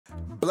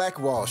Black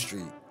Wall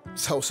Street,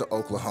 Tulsa,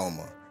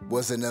 Oklahoma,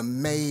 was an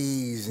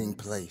amazing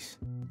place.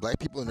 Black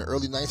people in the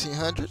early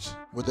 1900s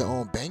with their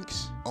own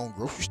banks, own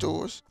grocery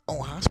stores, own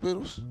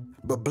hospitals.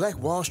 But Black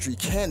Wall Street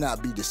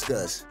cannot be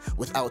discussed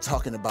without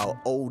talking about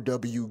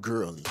O.W.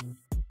 Gurley.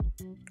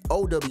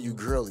 O.W.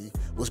 Gurley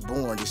was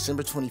born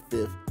December 25,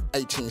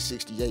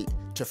 1868,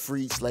 to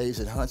freed slaves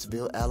in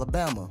Huntsville,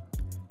 Alabama.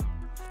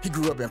 He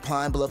grew up in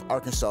Pine Bluff,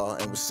 Arkansas,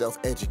 and was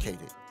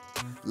self-educated.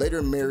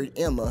 Later married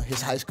Emma,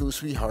 his high school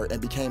sweetheart,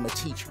 and became a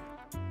teacher.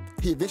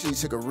 He eventually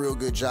took a real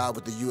good job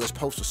with the U.S.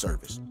 Postal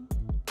Service.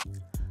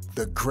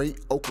 The Great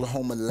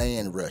Oklahoma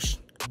Land Rush.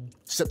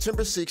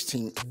 September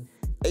 16,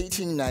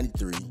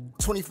 1893,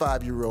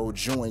 25-year-old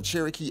joined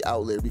Cherokee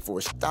Outlet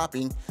before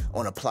stopping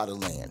on a plot of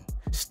land,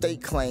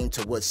 state claim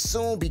to what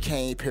soon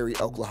became Perry,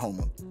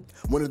 Oklahoma,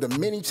 one of the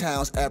many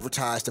towns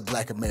advertised to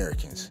Black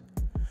Americans.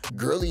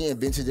 Gurley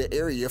invented the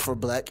area for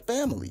Black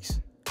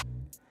families.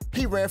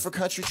 He ran for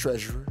country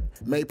treasurer,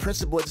 made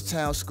principal at the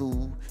town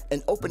school,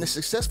 and opened a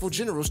successful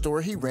general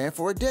store he ran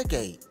for a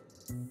decade.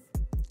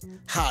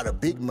 How the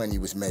big money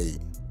was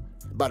made.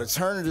 By the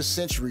turn of the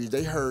century,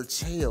 they heard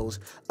tales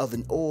of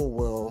an oil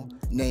well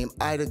named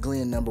Ida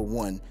Glen No.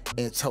 1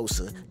 in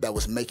Tulsa that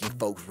was making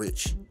folks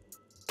rich.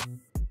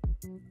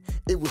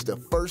 It was the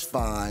first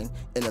find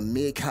in a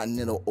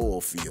mid-continental oil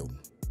field.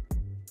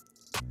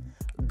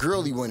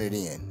 Gurley wanted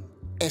in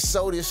and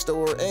sold his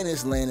store and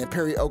his land in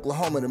Perry,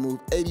 Oklahoma to move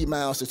 80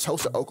 miles to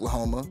Tulsa,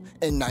 Oklahoma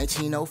in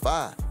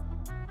 1905.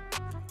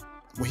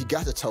 When he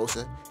got to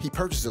Tulsa, he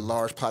purchased a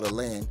large plot of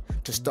land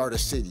to start a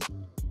city.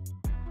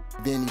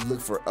 Then he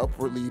looked for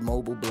upwardly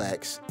mobile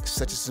blacks,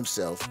 such as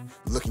himself,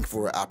 looking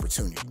for an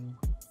opportunity.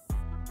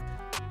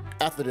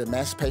 After the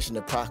Emancipation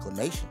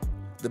Proclamation,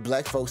 the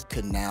black folks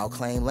could now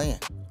claim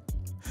land.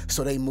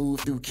 So they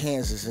moved through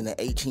Kansas in the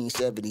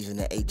 1870s and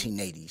the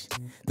 1880s.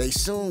 They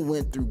soon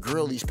went through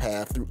Gurley's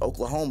path through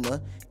Oklahoma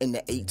in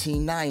the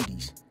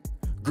 1890s.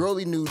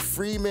 Gurley knew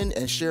freemen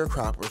and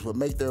sharecroppers would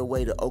make their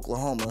way to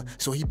Oklahoma,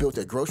 so he built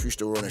a grocery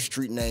store on a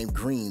street named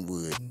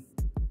Greenwood.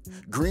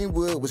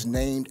 Greenwood was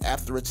named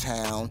after a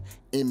town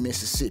in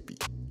Mississippi.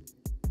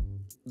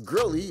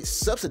 Gurley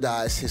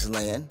subsidized his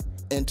land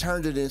and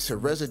turned it into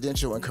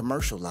residential and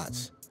commercial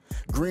lots.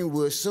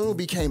 Greenwood soon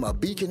became a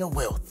beacon of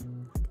wealth.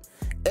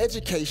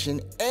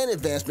 Education and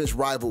advancements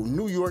rivaled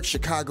New York,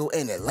 Chicago,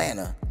 and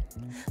Atlanta.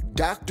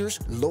 Doctors,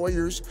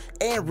 lawyers,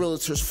 and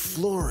realtors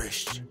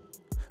flourished.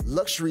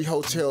 Luxury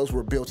hotels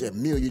were built and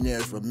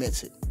millionaires were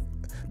minted.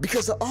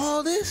 Because of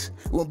all this,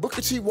 when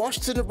Booker T.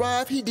 Washington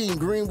arrived, he deemed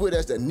Greenwood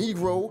as the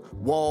Negro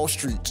Wall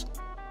Street.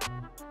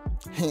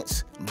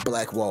 Hence,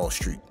 Black Wall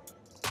Street.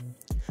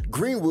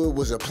 Greenwood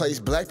was a place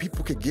black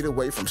people could get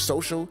away from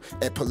social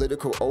and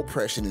political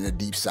oppression in the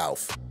Deep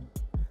South.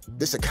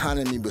 This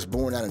economy was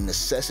born out of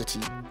necessity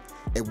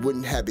and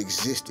wouldn't have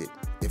existed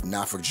if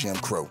not for Jim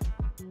Crow.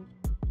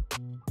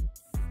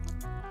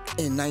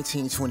 In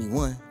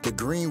 1921, the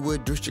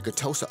Greenwood district of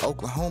Tulsa,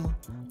 Oklahoma,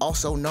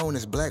 also known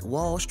as Black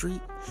Wall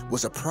Street,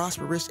 was a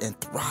prosperous and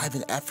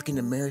thriving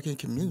African-American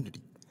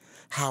community.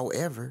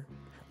 However,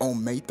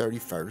 on May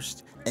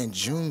 31st and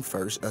June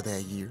 1st of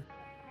that year,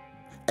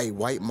 a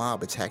white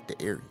mob attacked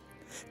the area,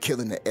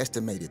 killing an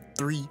estimated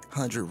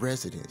 300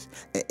 residents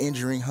and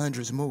injuring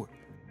hundreds more.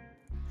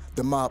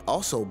 The mob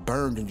also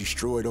burned and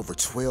destroyed over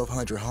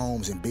 1,200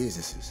 homes and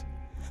businesses.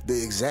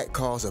 The exact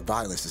cause of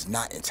violence is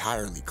not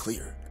entirely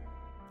clear,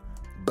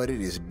 but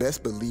it is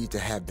best believed to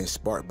have been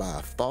sparked by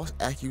a false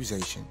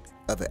accusation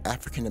of an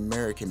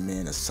African-American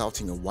man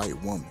assaulting a white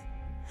woman.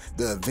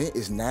 The event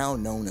is now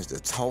known as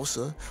the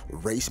Tulsa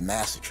Race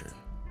Massacre.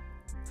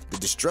 The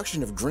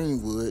destruction of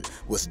Greenwood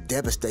was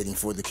devastating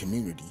for the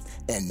community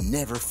and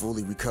never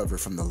fully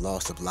recovered from the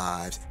loss of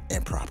lives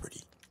and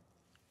property.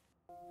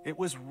 It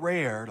was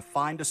rare to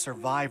find a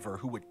survivor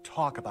who would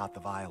talk about the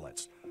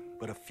violence,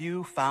 but a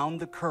few found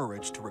the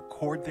courage to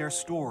record their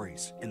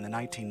stories in the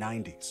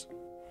 1990s.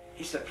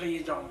 He said,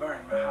 "Please don't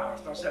burn my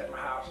house, don't set my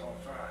house on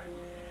fire."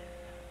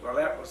 Well,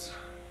 that was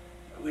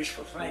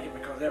wishful thinking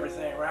because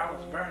everything around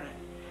was burning.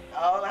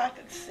 All I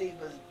could see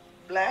was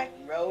black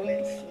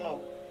rolling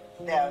smoke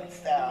down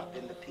south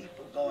and the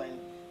people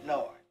going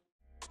north.